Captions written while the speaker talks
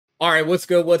All right, what's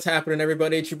good? What's happening,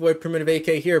 everybody? It's your boy Primitive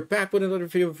AK here, back with another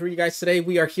video for you guys today.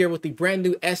 We are here with the brand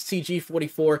new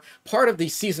STG-44, part of the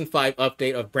Season 5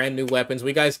 update of brand new weapons.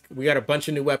 We got a bunch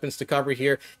of new weapons to cover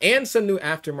here, and some new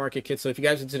aftermarket kits. So if you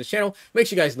guys are into the channel, make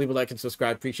sure you guys leave a like and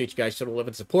subscribe. Appreciate you guys' total love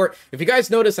and support. If you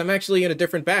guys notice, I'm actually in a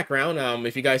different background.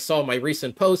 If you guys saw my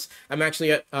recent post, I'm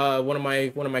actually at one of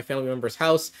my family members'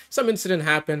 house. Some incident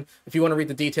happened. If you want to read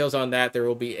the details on that, there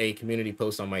will be a community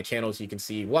post on my channel, so you can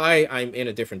see why I'm in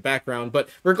a different background. But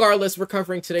regardless, we're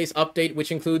covering today's update, which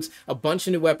includes a bunch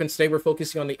of new weapons. Today we're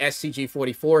focusing on the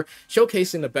STG-44,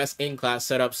 showcasing the best in-class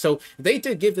setup. So they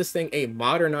did give this thing a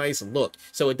modernized look,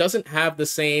 so it doesn't have the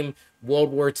same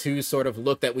World War II sort of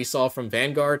look that we saw from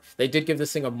Vanguard. They did give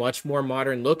this thing a much more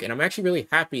modern look, and I'm actually really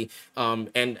happy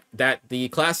and that the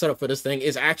class setup for this thing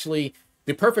is actually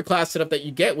the perfect class setup that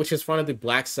you get, which is front of the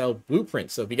Black Cell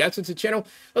blueprint. So if you guys into the channel,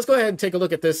 let's go ahead and take a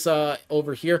look at this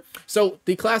over here. So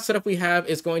the class setup we have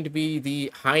is going to be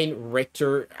the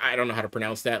Heinrichter, I don't know how to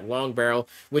pronounce that, long barrel,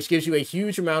 which gives you a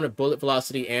huge amount of bullet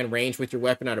velocity and range with your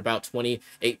weapon at about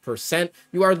 28%.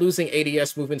 You are losing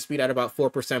ADS movement speed at about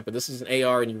 4%, but this is an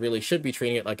AR and you really should be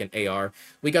treating it like an AR.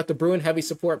 We got the Bruin heavy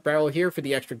support barrel here for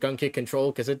the extra gun kick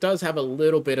control, because it does have a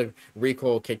little bit of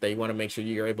recoil kick that you want to make sure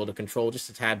you're able to control just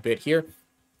a tad bit here.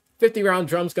 50-round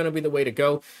drum's going to be the way to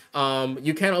go.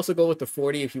 You can also go with the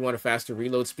 40 if you want a faster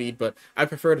reload speed, but I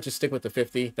prefer to just stick with the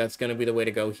 50. That's going to be the way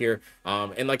to go here.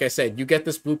 And like I said, you get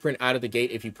this blueprint out of the gate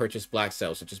if you purchase Black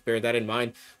Cell, so just bear that in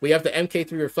mind. We have the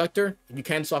MK3 reflector. You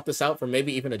can swap this out for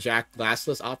maybe even a jack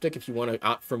glassless optic if you want to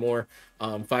opt for more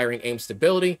firing aim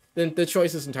stability. Then the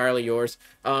choice is entirely yours.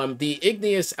 The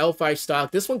Igneous L5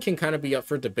 stock, this one can kind of be up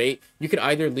for debate. You could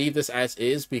either leave this as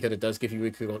is because it does give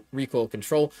you recoil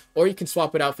control, or you can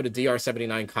swap it out for the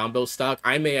DR79 combo stock.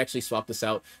 I may actually swap this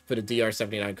out for the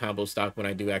DR79 combo stock when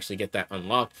I do actually get that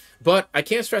unlocked. But I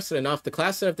can't stress it enough, the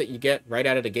class setup that you get right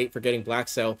out of the gate for getting Black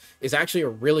Cell is actually a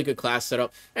really good class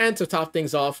setup. And to top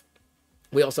things off,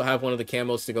 we also have one of the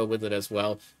camos to go with it as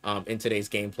well in today's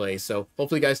gameplay. So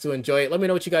hopefully you guys do enjoy it. Let me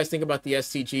know what you guys think about the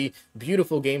STG.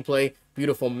 Beautiful gameplay,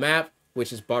 beautiful map,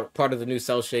 which is part of the new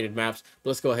cell shaded maps.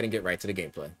 But let's go ahead and get right to the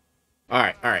gameplay. All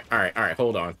right,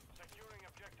 hold on.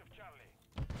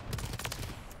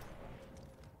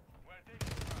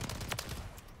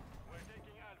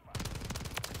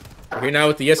 We're here now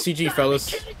with the STG,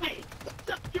 fellas.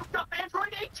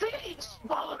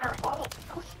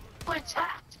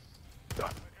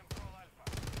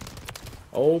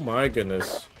 Oh my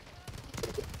goodness.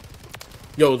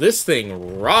 Yo, this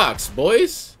thing rocks,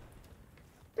 boys.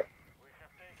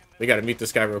 We gotta meet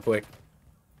this guy real quick.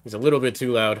 He's a little bit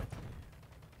too loud. I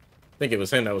think it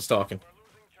was him that was talking.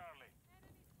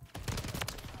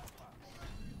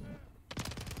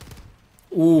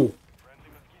 Ooh.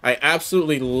 I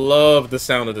absolutely love the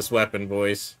sound of this weapon,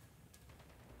 boys.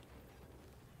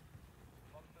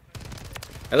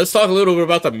 And let's talk a little bit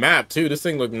about the map, too. This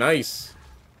thing looked nice.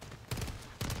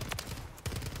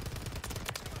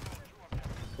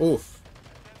 Oof.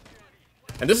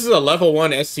 And this is a level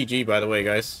 1 STG, by the way,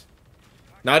 guys.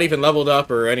 Not even leveled up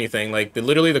or anything. Like,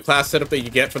 literally the class setup that you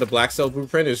get for the Black Cell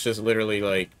blueprint is just literally,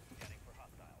 like...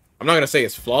 I'm not gonna say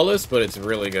it's flawless, but it's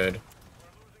really good.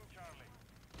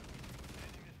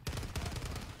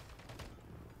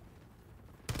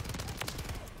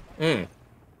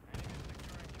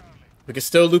 We can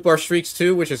still loop our streaks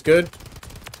too, which is good.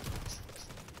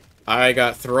 I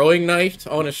got throwing knifed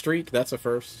on a streak. That's a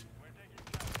first.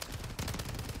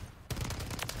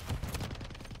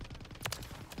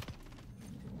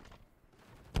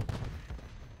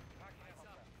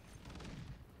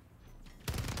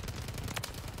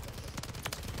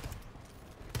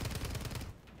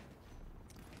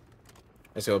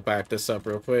 Let's go back this up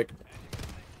real quick.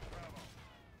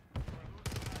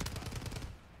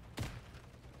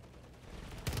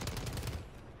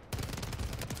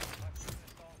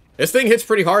 This thing hits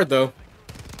pretty hard, though.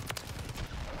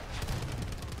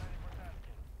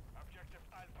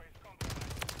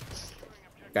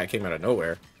 Guy came out of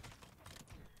nowhere.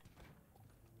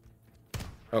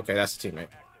 Okay, that's the teammate.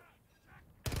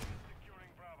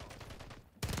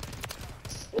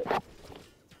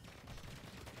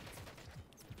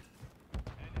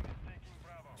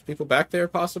 There's people back there,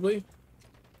 possibly?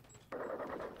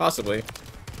 Possibly.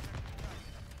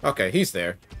 Okay, he's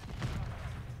there.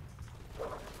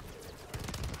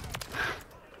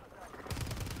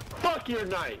 Your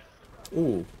knife.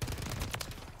 Ooh.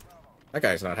 That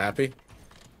guy's not happy.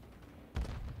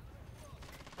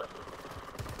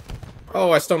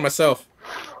 Oh, I stunned myself.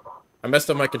 I messed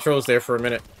up my controls there for a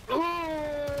minute.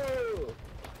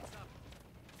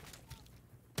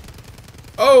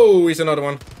 Oh, he's another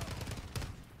one.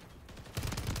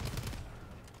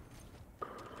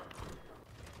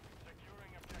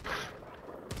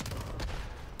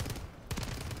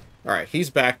 Alright, he's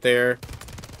back there.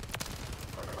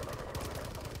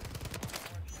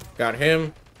 Got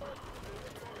him.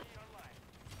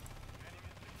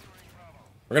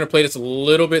 We're gonna play this a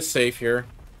little bit safe here.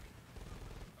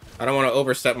 I don't want to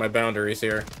overstep my boundaries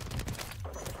here.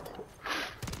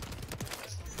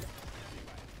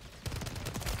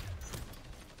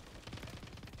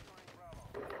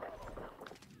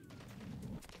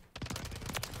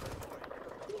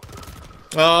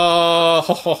 Oh,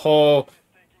 ho, ho, ho.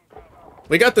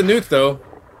 We got the nuke though.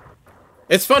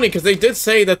 It's funny because they did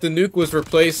say that the nuke was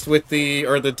replaced with the,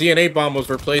 or the DNA bomb was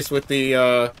replaced with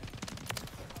the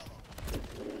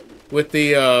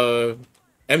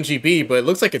MGB, but it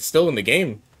looks like it's still in the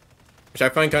game, which I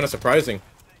find kind of surprising.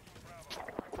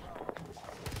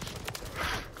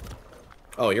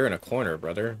 Oh, you're in a corner,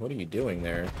 brother. What are you doing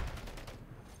there?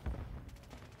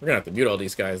 We're gonna have to mute all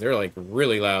these guys. They're like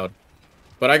really loud.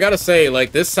 But I gotta say,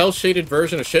 like, this cell-shaded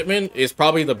version of Shipment is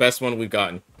probably the best one we've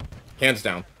gotten. Hands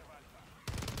down.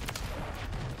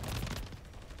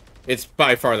 It's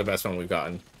by far the best one we've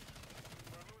gotten.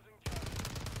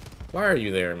 Why are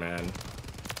you there, man?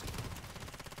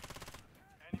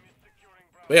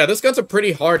 But yeah, this gun's a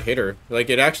pretty hard hitter. Like,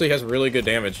 it actually has really good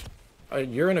damage.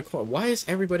 You're in a corner. Why is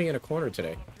everybody in a corner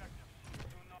today?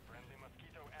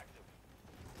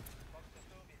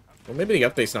 Well, maybe the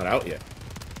update's not out yet.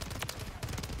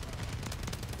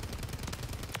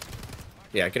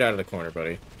 Yeah, get out of the corner,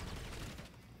 buddy.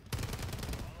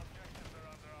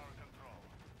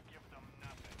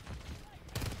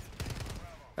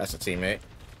 That's a teammate.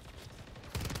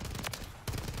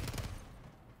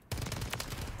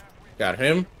 Got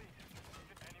him.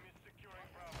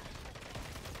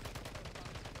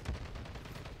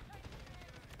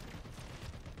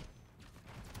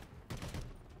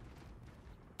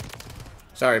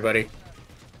 Sorry, buddy.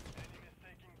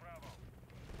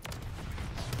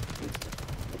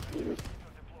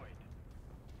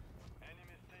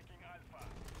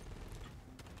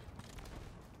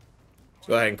 Let's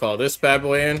go ahead and call this bad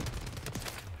boy in.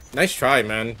 Nice try,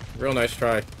 man. Real nice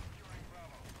try. I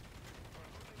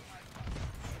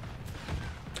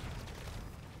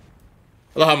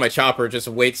love how my chopper just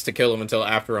waits to kill him until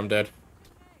after I'm dead.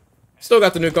 Still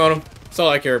got the nuke on him. That's all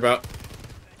I care about.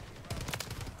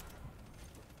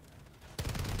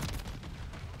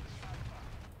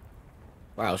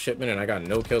 Wow, Shipment, and I got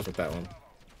no kills with that one.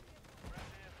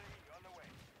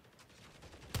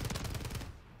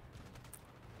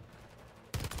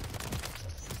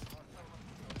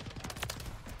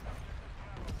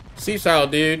 Seaside,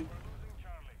 dude.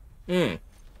 And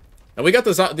we got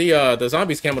the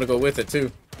zombies camel to go with it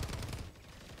too.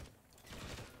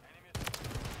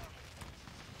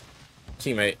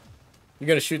 Teammate, you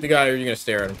gonna shoot the guy or you gonna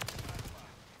stare at him?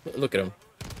 Look at him.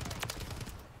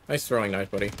 Nice throwing knife,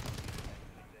 buddy.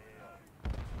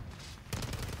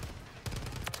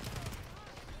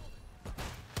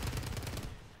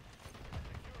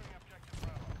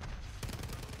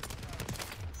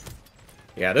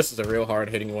 Yeah, this is a real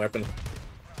hard-hitting weapon.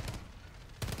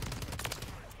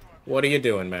 What are you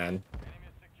doing, man?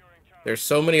 There's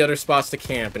so many other spots to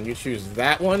camp, and you choose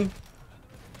that one?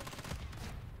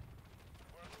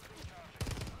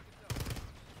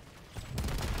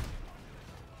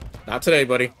 Not today,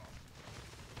 buddy.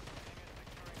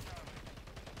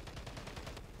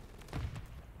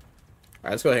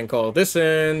 Alright, let's go ahead and call this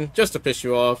in, just to piss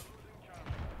you off.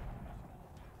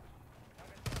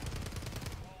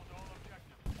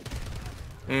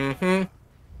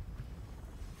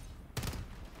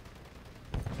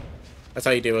 That's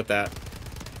how you deal with that.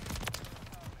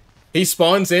 He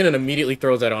spawns in and immediately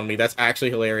throws that on me. That's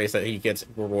actually hilarious that he gets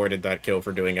rewarded that kill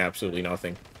for doing absolutely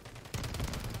nothing.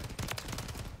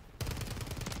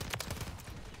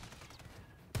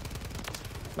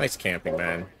 Nice camping,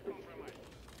 man.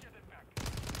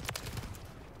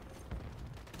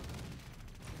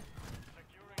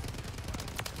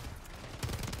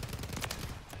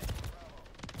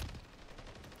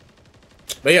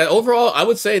 But yeah, overall, I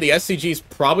would say the STG is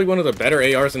probably one of the better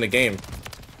ARs in the game.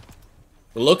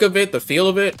 The look of it, the feel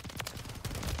of it.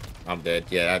 I'm dead.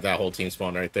 Yeah, that whole team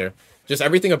spawn right there. Just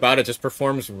everything about it just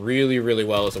performs really, really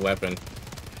well as a weapon.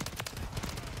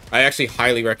 I actually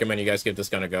highly recommend you guys give this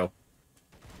gun a go.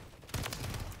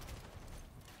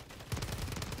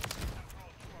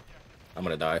 I'm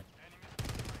gonna die.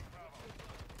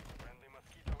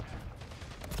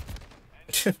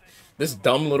 This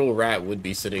dumb little rat would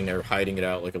be sitting there hiding it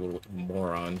out like a little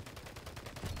moron.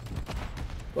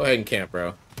 Go ahead and camp,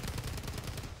 bro.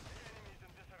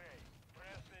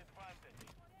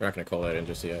 We're not gonna call that in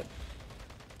just yet.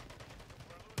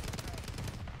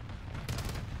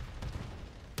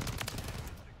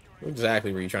 What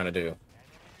exactly were you trying to do?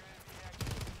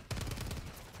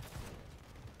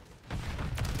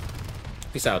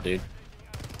 Peace out, dude.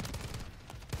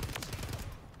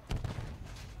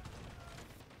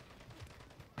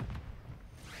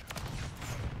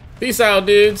 Peace out,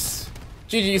 dudes.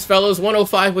 GG's, fellas.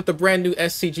 105 with the brand new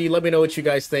STG. Let me know what you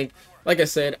guys think. Like I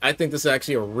said, I think this is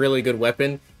actually a really good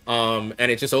weapon. And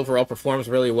it just overall performs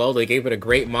really well. They gave it a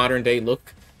great modern day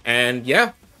look. And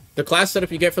yeah, the class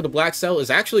setup you get for the Black Cell is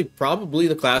actually probably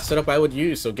the class setup I would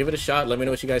use. So give it a shot. Let me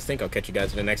know what you guys think. I'll catch you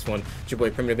guys in the next one. It's your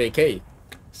boy Primitive AK,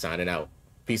 signing out.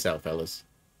 Peace out, fellas.